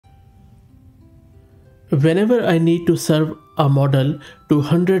Whenever I need to serve a model to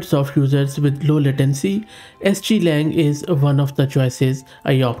hundreds of users with low latency, SGLang is one of the choices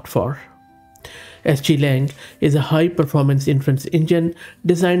I opt for. SGLang is a high-performance inference engine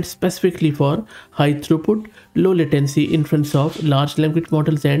designed specifically for high-throughput, low-latency inference of large language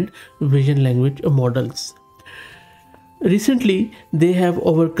models and vision language models. Recently, they have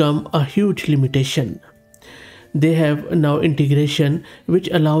overcome a huge limitation. They have now integration which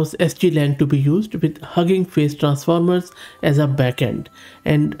allows SGLang to be used with Hugging Face transformers as a backend.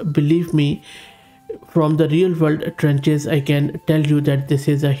 And believe me, from the real world trenches, I can tell you that this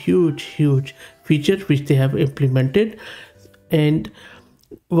is a huge feature which they have implemented. And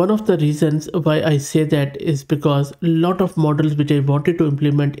one of the reasons why I say that is because a lot of models which I wanted to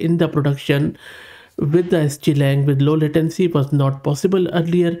implement in the production with the SGLang with low latency was not possible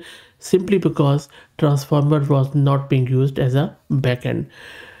earlier, simply because transformer was not being used as a backend.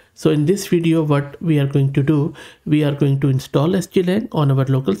 So in this video, what we are going to do, we are going to install SGLang on our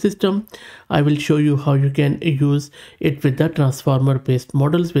local system. I will show you how you can use it with the transformer based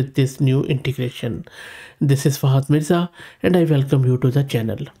models with this new integration. This is Fahad Mirza and I welcome you to the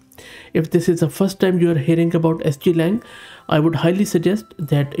channel. If this is the first time you are hearing about SGLang, I would highly suggest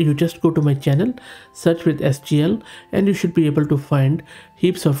that you just go to my channel, search with SGL, and you should be able to find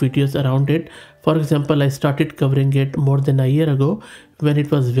heaps of videos around it. For example, I started covering it more than a year ago when it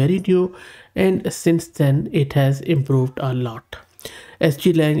was very new, and since then it has improved a lot.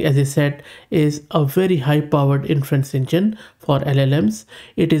 SGLang, as I said, is a very high-powered inference engine for LLMs.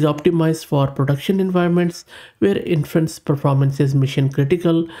 It is optimized for production environments where inference performance is mission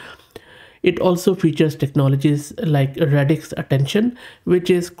critical. It also features technologies like radix attention, which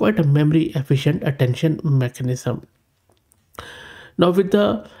is quite a memory-efficient attention mechanism. Now, with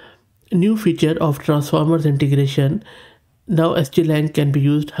the new feature of transformers integration, now SGLang can be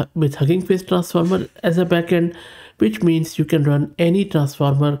used with Hugging Face transformer as a backend, which means you can run any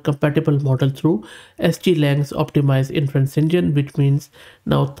transformer compatible model through SGLang's optimized inference engine, which means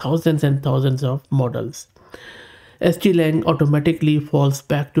now thousands and thousands of models. SGLang automatically falls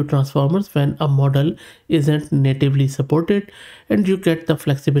back to transformers when a model isn't natively supported, and you get the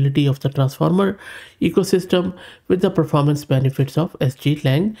flexibility of the transformer ecosystem with the performance benefits of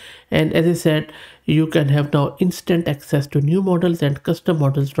SGLang. And as I said, you can have now instant access to new models and custom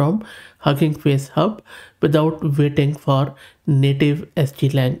models from Hugging Face Hub without waiting for native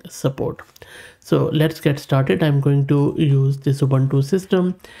SGLang support. So let's get started. I'm going to use this Ubuntu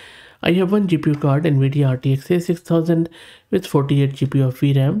system. I have one GPU card, NVIDIA RTX A6000 with 48 GB of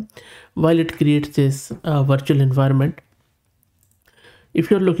VRAM. While it creates this virtual environment, if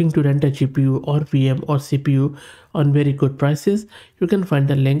you're looking to rent a GPU or VM or CPU on very good prices, you can find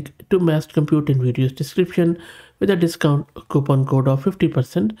the link to Massed Compute in video's description with a discount coupon code of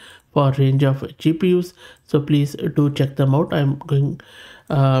 50% for a range of GPUs. So please do check them out.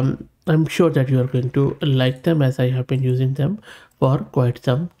 I'm sure that you are going to like them, as I have been using them for quite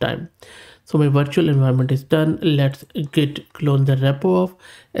some time. So my virtual environment is done. Let's git clone the repo of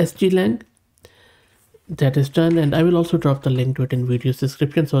SGLang. That is done, and I will also drop the link to it in video's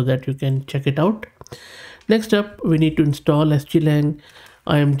description so that you can check it out. Next up, we need to install SGLang.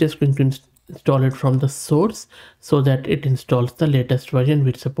 I am just going to install it from the source so that it installs the latest version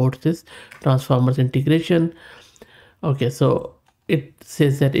which supports this transformers integration. Okay, so it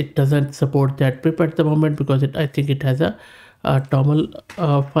says that it doesn't support that pip at the moment because I think it has a toml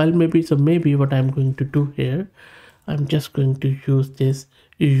file maybe. So maybe what I'm going to do here, I'm just going to use this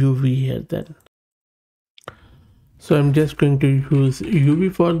UV here then. So I'm just going to use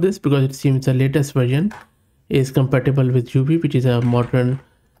UV for this because it seems the latest version is compatible with UV, which is a modern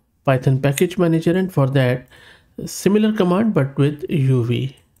Python package manager, and for that similar command but with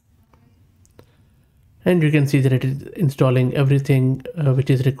UV. And you can see that it is installing everything which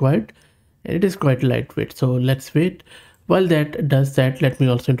is required, and it is quite lightweight. So let's wait. While that does that, let me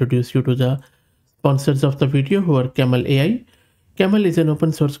also introduce you to the sponsors of the video, who are Camel AI. Camel is an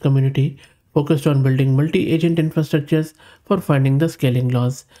open source community focused on building multi-agent infrastructures for finding the scaling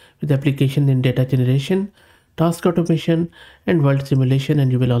laws with application in data generation, task automation, and world simulation,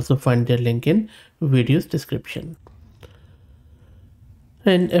 and you will also find their link in video's description.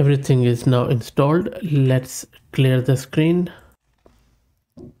 And everything is now installed. Let's clear the screen.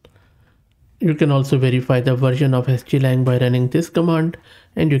 You can also verify the version of SGLang by running this command,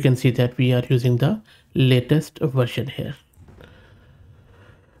 and you can see that we are using the latest version here.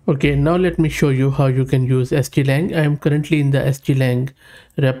 Okay, now let me show you how you can use SGLang. I am currently in the SGLang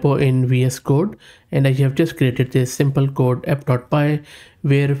repo in VS Code, and I have just created this simple code app.py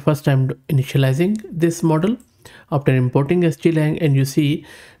where first I'm initializing this model. after importing SGLang, and you see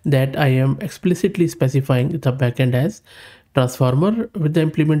that I am explicitly specifying the backend as transformer with the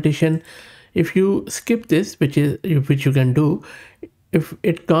implementation. If you skip this, which you can do, if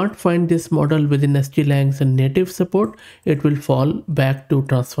it can't find this model within SGLang's native support, it will fall back to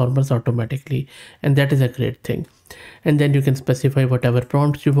transformers automatically, and that is a great thing. And then you can specify whatever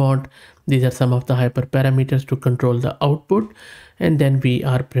prompts you want. These are some of the hyperparameters to control the output, and then we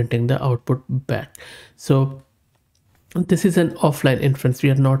are printing the output back. So this is an offline inference.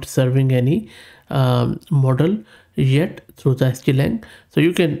 We are not serving any model yet through the SGLang, so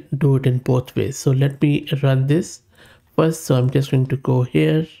you can do it in both ways. So let me run this first. So I'm just going to go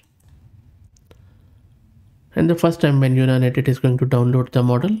here, and the first time when you run it, it is going to download the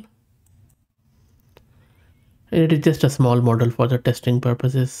model, and it is just a small model for the testing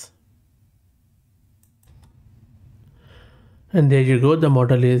purposes. And there you go, the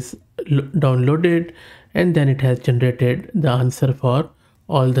model is downloaded, and then it has generated the answer for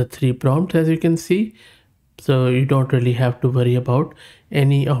all the 3 prompts, as you can see. So you don't really have to worry about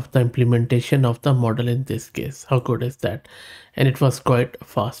any of the implementation of the model in this case. How good is that? And it was quite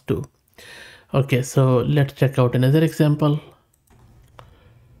fast too. Okay, so let's check out another example.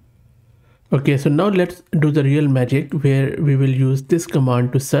 Okay, so now let's do the real magic, where we will use this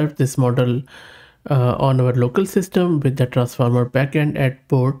command to serve this model on our local system with the transformer backend at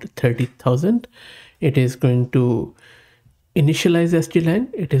port 30,000. It is going to initialize SGLang,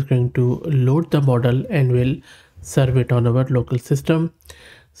 it is going to load the model and will serve it on our local system.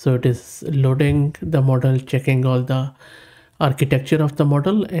 So it is loading the model, checking all the architecture of the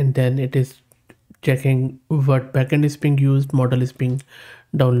model, and then it is checking what backend is being used, model is being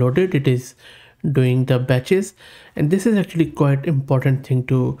downloaded, it is doing the batches. And this is actually quite important thing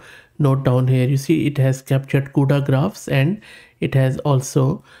to note down here. You see it has captured CUDA graphs, and it has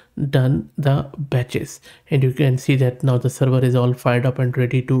also done the batches, and you can see that now the server is all fired up and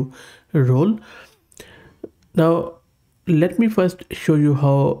ready to roll. Now let me first show you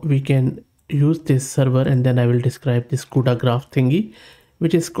how we can use this server, and then I will describe this CUDA graph thingy,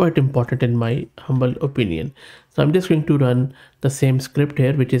 which is quite important in my humble opinion. So I'm just going to run the same script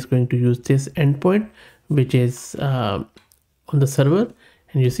here, which is going to use this endpoint, which is on the server,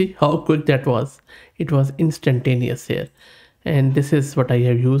 and you see how quick that was. It was instantaneous here, and this is what I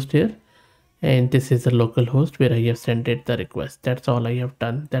have used here, and this is the local host where I have sent it the request. That's all I have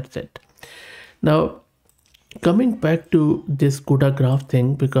done. That's it. Now coming back to this CUDA graph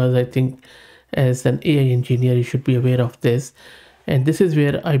thing, because I think as an AI engineer you should be aware of this, and this is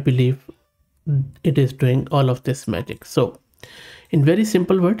where I believe it is doing all of this magic. So in very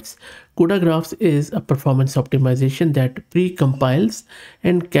simple words, CUDA graphs is a performance optimization that pre-compiles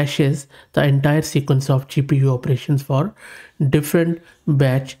and caches the entire sequence of GPU operations for different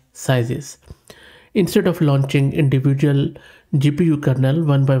batch sizes. Instead of launching individual GPU kernel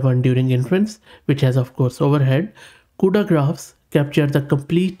one by one during inference, which has of course overhead, CUDA graphs capture the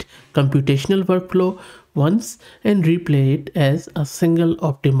complete computational workflow once and replay it as a single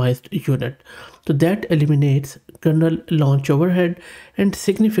optimized unit. So that eliminates kernel launch overhead and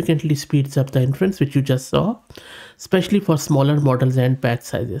significantly speeds up the inference, which you just saw, especially for smaller models and batch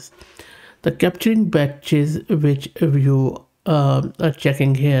sizes. The capturing batches, which you are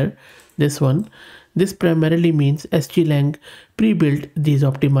checking here, this primarily means SGLang pre-built these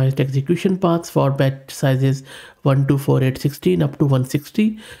optimized execution paths for batch sizes 1 to 4, 8, 16 up to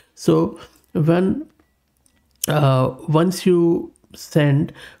 160. So when once you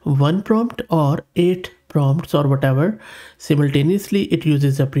send 1 prompt or 8 prompts or whatever simultaneously, it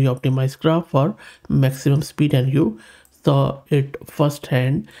uses a pre-optimized graph for maximum speed, and you saw it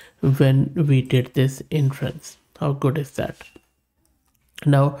firsthand when we did this inference. How good is that?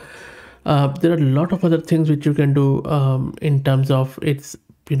 Now there are a lot of other things which you can do in terms of its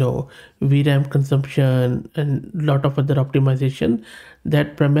VRAM consumption and a lot of other optimization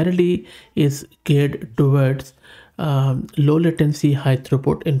that primarily is geared towards low latency, high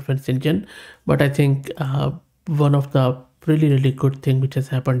throughput inference engine. But I think one of the really good thing which has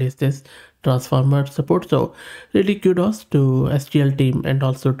happened is this transformer support. So really kudos to SGL team and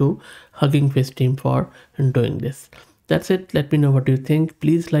also to Hugging Face team for doing this. That's it. Let me know what you think.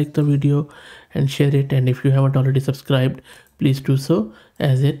 Please like the video and share it, and if you haven't already subscribed, please do so,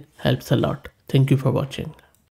 as it helps a lot. Thank you for watching.